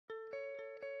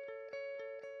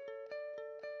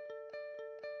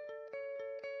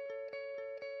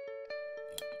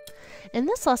In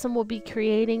this lesson, we'll be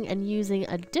creating and using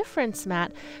a difference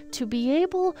mat to be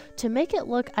able to make it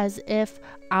look as if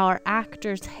our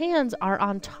actor's hands are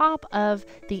on top of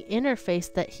the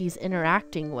interface that he's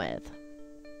interacting with.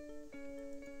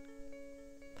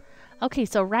 Okay,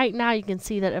 so right now you can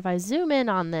see that if I zoom in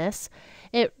on this,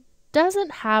 it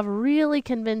doesn't have really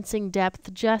convincing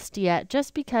depth just yet,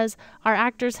 just because our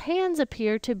actor's hands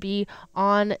appear to be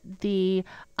on the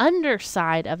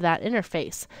underside of that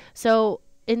interface. So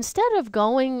instead of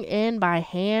going in by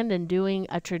hand and doing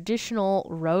a traditional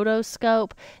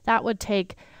rotoscope, that would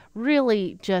take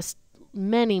really just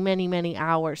many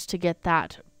hours to get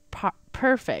that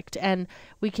perfect, and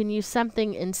we can use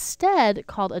something instead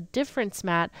called a difference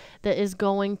mat that is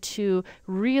going to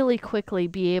really quickly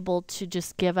be able to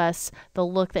just give us the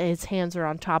look that his hands are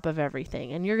on top of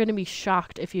everything. And you're going to be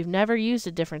shocked if you've never used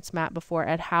a difference mat before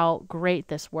at how great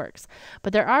this works.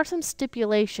 But there are some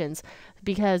stipulations,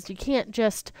 because you can't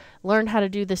just learn how to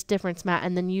do this difference mat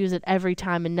and then use it every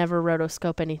time and never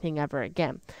rotoscope anything ever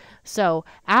again. So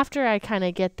after I kind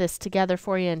of get this together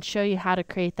for you and show you how to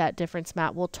create that difference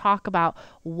mat, we'll talk about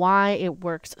why it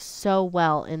works so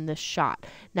well in this shot.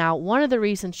 Now, one of the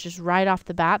reasons just right off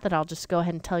the bat that I'll just go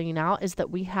ahead and tell you now is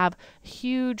that we have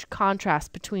huge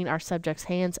contrast between our subject's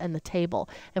hands and the table.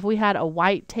 If we had a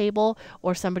white table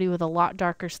or somebody with a lot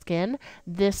darker skin,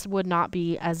 this would not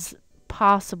be as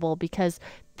possible, because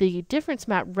the difference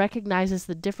mat recognizes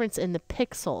the difference in the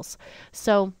pixels.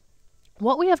 So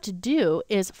what we have to do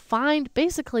is find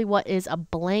basically what is a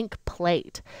blank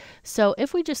plate. So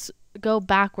if we just go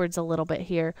backwards a little bit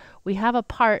here, we have a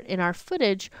part in our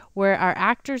footage where our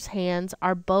actor's hands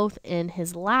are both in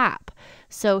his lap.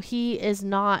 So he is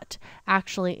not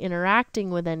actually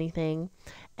interacting with anything,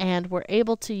 and we're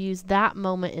able to use that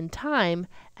moment in time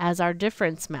as our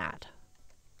difference mat.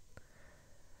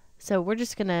 So we're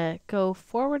just going to go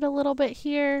forward a little bit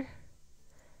here,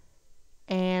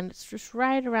 and it's just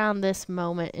right around this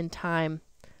moment in time,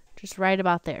 just right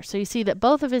about there. So you see that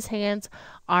both of his hands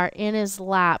are in his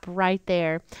lap right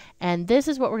there, and this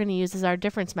is what we're going to use as our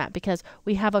difference mat, because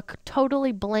we have a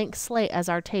totally blank slate as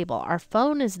our table. Our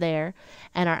phone is there,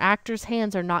 and our actor's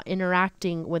hands are not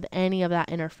interacting with any of that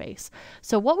interface.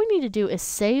 So what we need to do is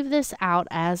save this out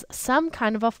as some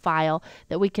kind of a file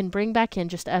that we can bring back in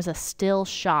just as a still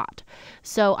shot.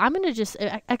 So I'm going to just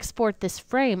export this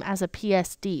frame as a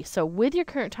PSD. So with your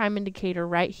current time indicator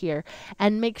right here,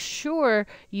 and make sure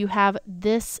you have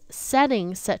this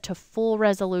setting set to full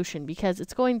resolution, because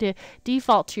it's going to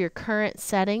default to your current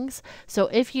settings. So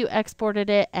if you exported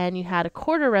it and you had a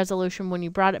quarter resolution when you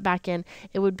brought it back in,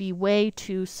 it would be way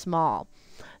too small.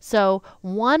 So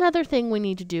one other thing we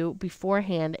need to do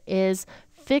beforehand is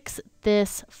fix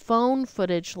this phone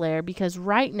footage layer, because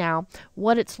right now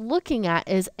what it's looking at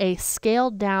is a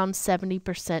scaled down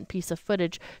 70% piece of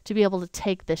footage to be able to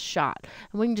take this shot.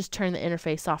 And we can just turn the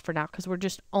interface off for now, because we're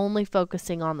just only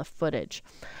focusing on the footage.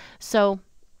 So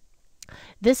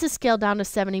this is scaled down to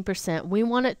 70%. We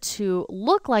want it to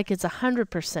look like it's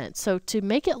 100%. So to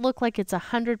make it look like it's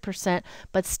 100%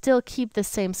 but still keep the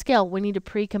same scale, we need to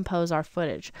pre-compose our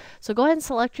footage. So go ahead and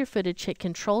select your footage, hit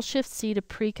Control-Shift-C to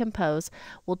pre-compose.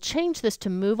 We'll change this to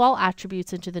move all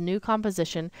attributes into the new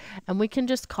composition, and we can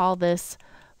just call this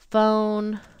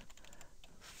phone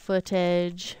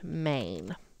footage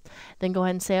main. Then go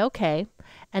ahead and say OK.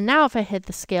 And now if I hit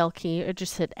the scale key, or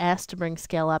just hit S to bring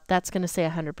scale up, that's going to say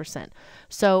 100%.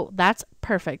 So that's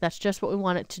perfect. That's just what we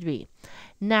want it to be.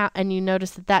 Now, and you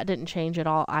notice that that didn't change at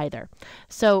all either.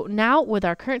 So now with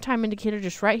our current time indicator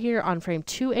just right here on frame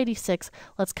 286,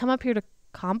 let's come up here to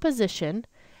Composition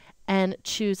and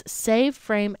choose Save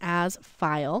Frame as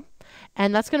File.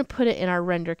 And that's going to put it in our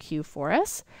render queue for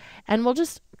us. And we'll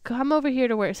just come over here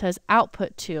to where it says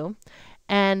Output To.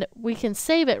 And we can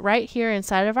save it right here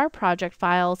inside of our project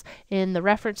files, in the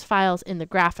reference files in the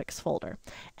graphics folder.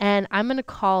 And I'm going to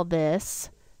call this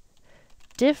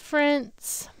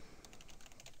difference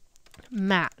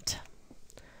mat.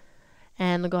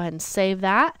 And we'll go ahead and save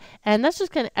that. And that's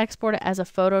just going to export it as a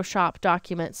Photoshop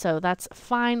document. So that's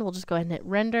fine. We'll just go ahead and hit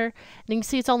render. And you can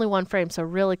see it's only one frame. So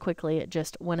really quickly, it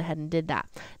just went ahead and did that.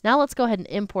 Now let's go ahead and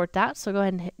import that. So go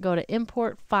ahead and go to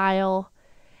Import File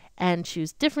and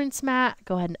choose Difference Mat.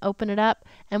 Go ahead and open it up.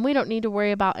 And we don't need to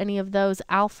worry about any of those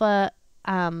alpha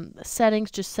settings.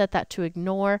 Just set that to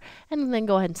ignore, and then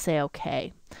go ahead and say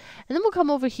OK. And then we'll come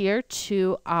over here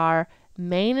to our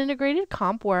main integrated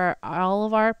comp where all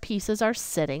of our pieces are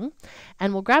sitting,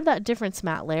 and we'll grab that difference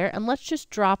mat layer, and let's just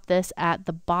drop this at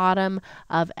the bottom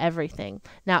of everything.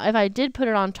 Now if I did put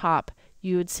it on top,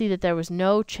 you would see that there was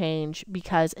no change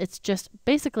because it's just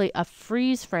basically a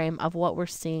freeze frame of what we're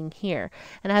seeing here.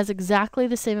 And it has exactly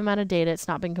the same amount of data. It's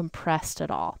not been compressed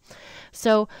at all.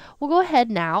 So we'll go ahead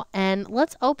now and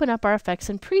let's open up our Effects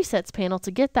and Presets panel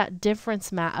to get that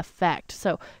difference matte effect.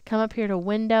 So come up here to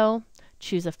Window,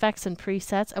 choose Effects and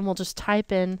Presets, and we'll just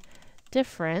type in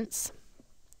difference.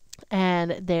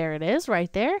 And there it is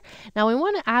right there. Now we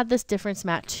want to add this difference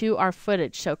matte to our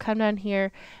footage. So come down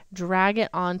here, drag it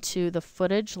onto the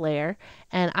footage layer,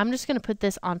 and I'm just going to put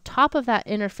this on top of that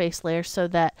interface layer so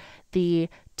that the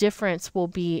difference will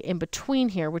be in between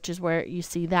here, which is where you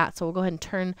see that. So we'll go ahead and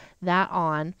turn that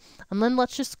on. And then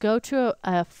let's just go to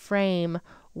a frame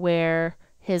where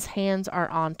his hands are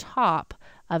on top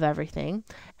of everything.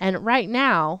 And right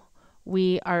now,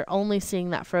 we are only seeing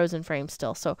that frozen frame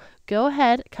still. So go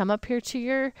ahead, come up here to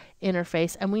your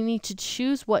interface, and we need to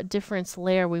choose what difference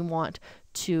layer we want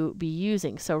to be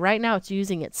using. So right now it's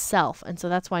using itself, and so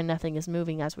that's why nothing is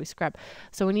moving as we scrub.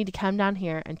 So we need to come down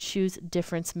here and choose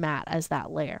difference matte as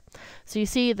that layer. So you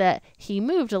see that he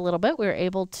moved a little bit. We were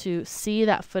able to see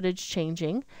that footage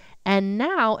changing. And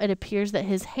now it appears that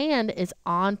his hand is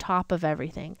on top of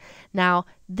everything. Now,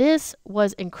 this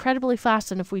was incredibly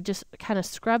fast, and if we just kind of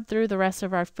scrub through the rest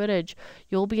of our footage,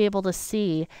 you'll be able to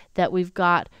see that we've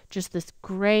got just this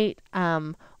great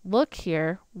look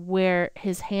here where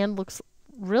his hand looks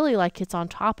really like it's on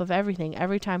top of everything.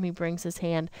 Every time he brings his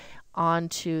hand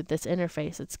onto this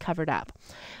interface, it's covered up.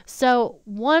 So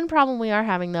one problem we are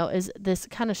having though is this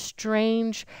kind of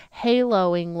strange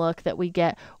haloing look that we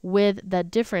get with the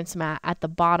difference matte at the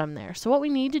bottom there. So what we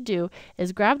need to do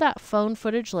is grab that phone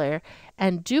footage layer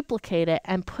and duplicate it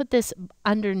and put this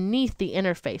underneath the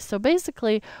interface. So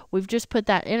basically we've just put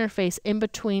that interface in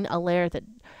between a layer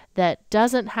that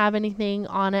doesn't have anything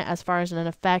on it as far as an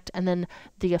effect, and then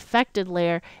the affected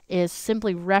layer is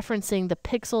simply referencing the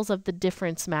pixels of the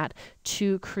difference matte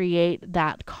to create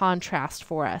that contrast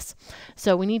for us.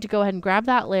 So we need to go ahead and grab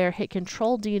that layer, hit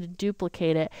Control D to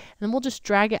duplicate it, and then we'll just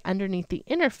drag it underneath the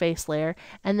interface layer,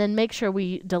 and then make sure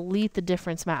we delete the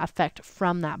difference matte effect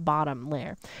from that bottom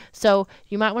layer. So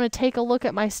you might want to take a look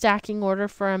at my stacking order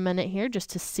for a minute here just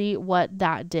to see what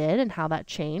that did and how that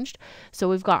changed. So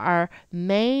we've got our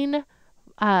main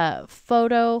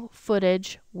photo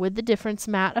footage with the difference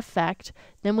matte effect.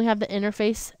 Then we have the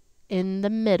interface in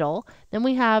the middle. Then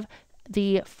we have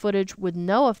the footage with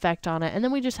no effect on it. And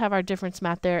then we just have our difference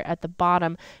matte there at the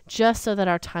bottom just so that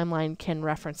our timeline can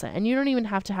reference it. And you don't even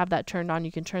have to have that turned on.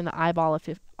 You can turn the eyeball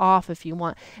off if you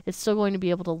want. It's still going to be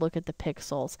able to look at the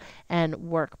pixels and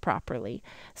work properly.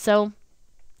 So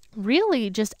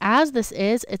really, just as this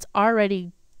is, it's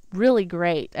already really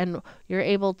great, and you're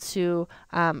able to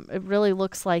it really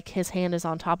looks like his hand is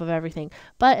on top of everything.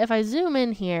 But if I zoom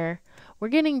in here, we're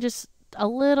getting just a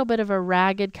little bit of a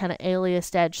ragged kind of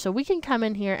aliased edge. So we can come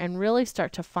in here and really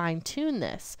start to fine tune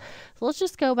this. So let's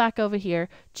just go back over here,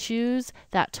 choose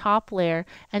that top layer,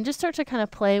 and just start to kind of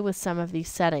play with some of these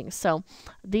settings. So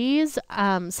these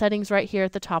settings right here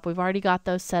at the top, we've already got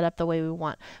those set up the way we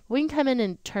want. We can come in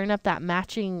and turn up that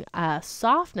matching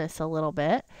softness a little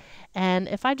bit. And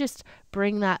if I just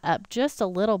bring that up just a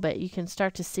little bit, you can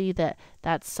start to see that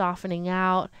that's softening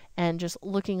out and just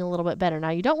looking a little bit better.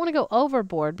 Now, you don't want to go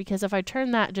overboard, because if I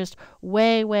turn that just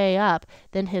way, way up,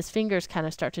 then his fingers kind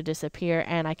of start to disappear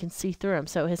and I can see through him.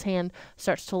 So his hand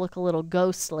starts to look a little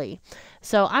ghostly.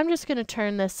 So I'm just going to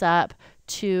turn this up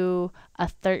to a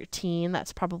 13.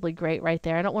 That's probably great right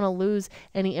there. I don't want to lose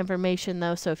any information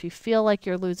though. So if you feel like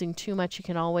you're losing too much, you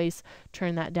can always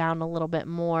turn that down a little bit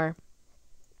more.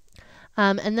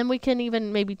 And then we can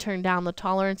even maybe turn down the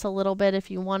tolerance a little bit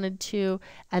if you wanted to,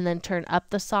 and then turn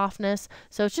up the softness.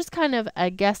 So it's just kind of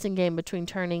a guessing game between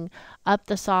turning up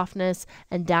the softness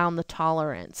and down the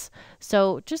tolerance.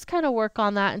 So just kind of work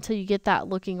on that until you get that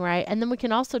looking right. And then we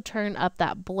can also turn up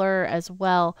that blur as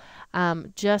well,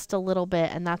 just a little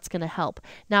bit, and that's going to help.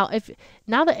 Now the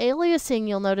aliasing,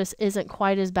 you'll notice, isn't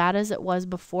quite as bad as it was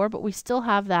before, but we still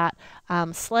have that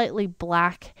slightly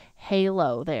black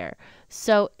halo there.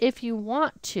 So if you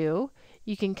want to,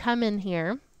 you can come in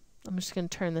here. I'm just going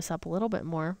to turn this up a little bit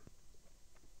more.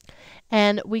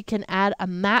 And we can add a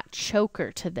matte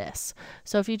choker to this.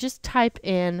 So if you just type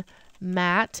in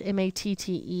matte,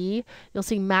 M-A-T-T-E, you'll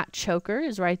see matte choker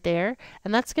is right there.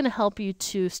 And that's going to help you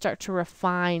to start to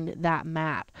refine that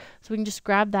matte. So we can just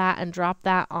grab that and drop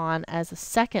that on as a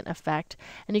second effect.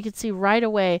 And you can see right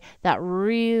away that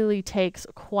really takes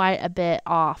quite a bit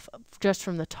off just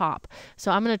from the top. So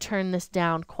I'm going to turn this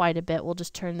down quite a bit. We'll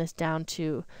just turn this down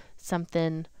to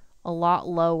something a lot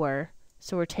lower.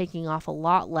 So we're taking off a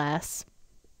lot less.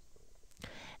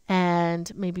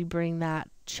 and maybe bring that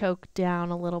choke down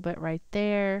a little bit right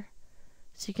there.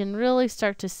 So you can really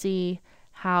start to see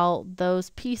how those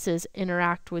pieces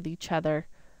interact with each other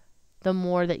the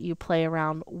more that you play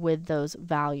around with those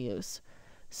values.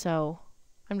 So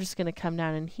I'm just going to come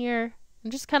down in here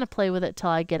and just kind of play with it till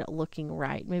I get it looking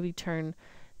right. Maybe turn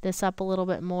this up a little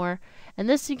bit more. And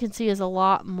this, you can see, is a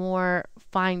lot more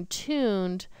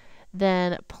fine-tuned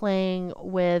than playing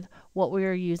with what we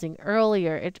were using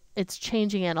earlier. It's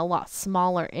changing in a lot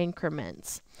smaller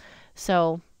increments.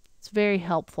 So it's very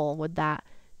helpful with that.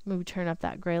 Maybe turn up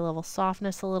that gray level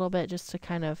softness a little bit just to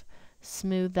kind of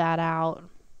smooth that out.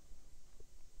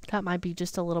 That might be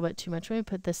just a little bit too much. Maybe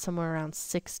put this somewhere around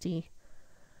 60.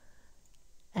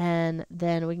 And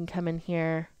then we can come in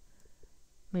here,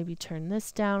 maybe turn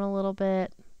this down a little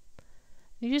bit.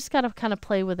 You just got to kind of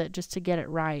play with it just to get it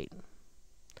right.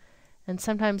 And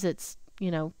sometimes it's, you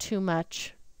know, too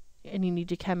much and you need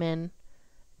to come in,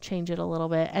 change it a little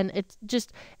bit. And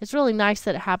it's really nice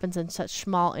that it happens in such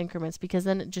small increments, because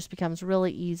then it just becomes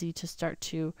really easy to start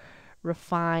to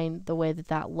refine the way that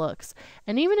that looks.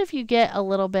 And even if you get a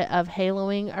little bit of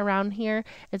haloing around here,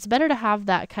 it's better to have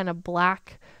that kind of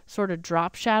black sort of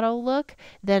drop shadow look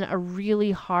than a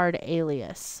really hard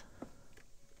alias.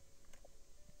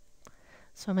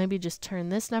 So maybe just turn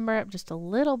this number up just a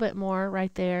little bit more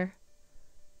right there.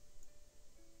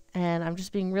 And I'm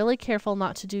just being really careful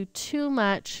not to do too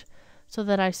much so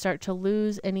that I start to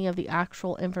lose any of the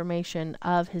actual information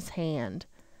of his hand.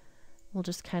 We'll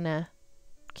just kind of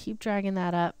keep dragging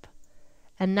that up.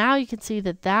 And now you can see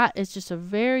that that is just a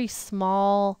very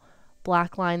small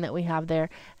black line that we have there.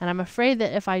 And I'm afraid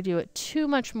that if I do it too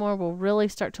much more, we'll really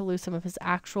start to lose some of his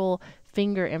actual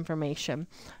finger information.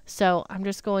 So I'm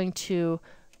just going to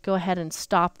go ahead and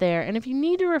stop there. And if you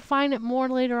need to refine it more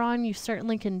later on, you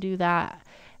certainly can do that.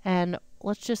 And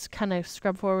let's just kind of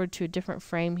scrub forward to a different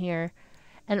frame here.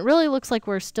 And it really looks like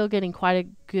we're still getting quite a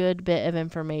good bit of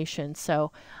information.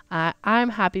 So I'm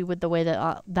happy with the way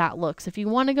that that looks. If you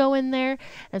want to go in there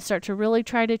and start to really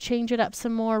try to change it up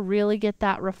some more, really get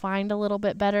that refined a little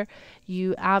bit better,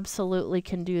 you absolutely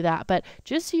can do that. But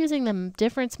just using the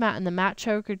difference mat and the mat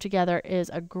choker together is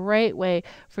a great way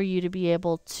for you to be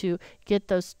able to get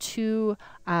those two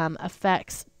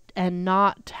effects and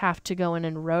not have to go in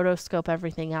and rotoscope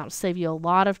everything out. Save you a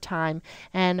lot of time.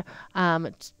 And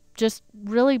just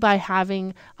really by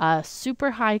having a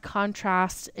super high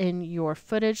contrast in your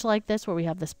footage like this, where we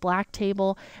have this black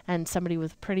table and somebody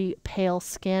with pretty pale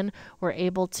skin, we're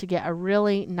able to get a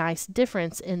really nice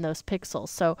difference in those pixels.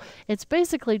 So it's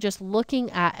basically just looking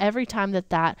at every time that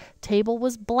that table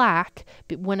was black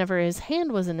whenever his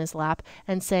hand was in his lap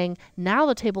and saying, now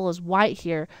the table is white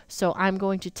here, so I'm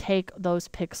going to take those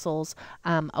pixels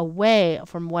away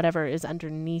from whatever is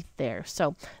underneath there.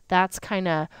 So that's kind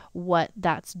of what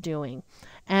that's doing.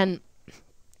 And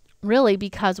really,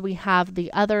 because we have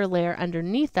the other layer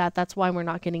underneath that, that's why we're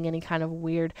not getting any kind of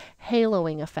weird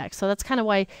haloing effect. So that's kind of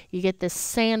why you get this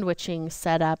sandwiching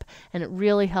setup, and it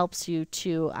really helps you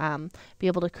to be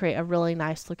able to create a really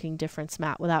nice looking difference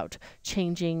mat without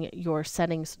changing your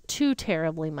settings too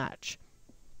terribly much.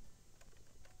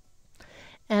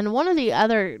 And one of the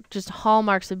other just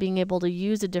hallmarks of being able to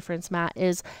use a difference mat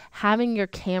is having your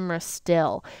camera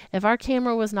still. If our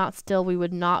camera was not still, we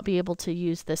would not be able to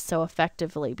use this so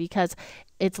effectively, because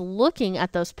it's looking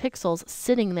at those pixels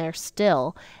sitting there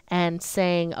still and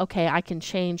saying, okay, I can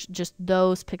change just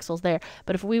those pixels there.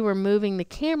 But if we were moving the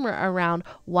camera around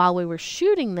while we were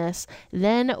shooting this,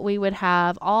 then we would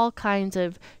have all kinds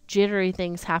of jittery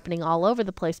things happening all over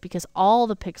the place, because all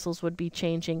the pixels would be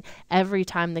changing every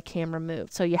time the camera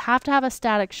moved. So you have to have a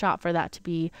static shot for that to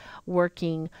be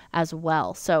working as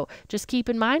well. So just keep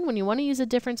in mind, when you want to use a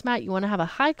difference mat, you want to have a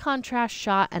high contrast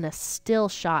shot and a still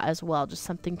shot as well. Just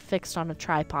something fixed on a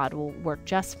tripod will work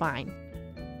just fine.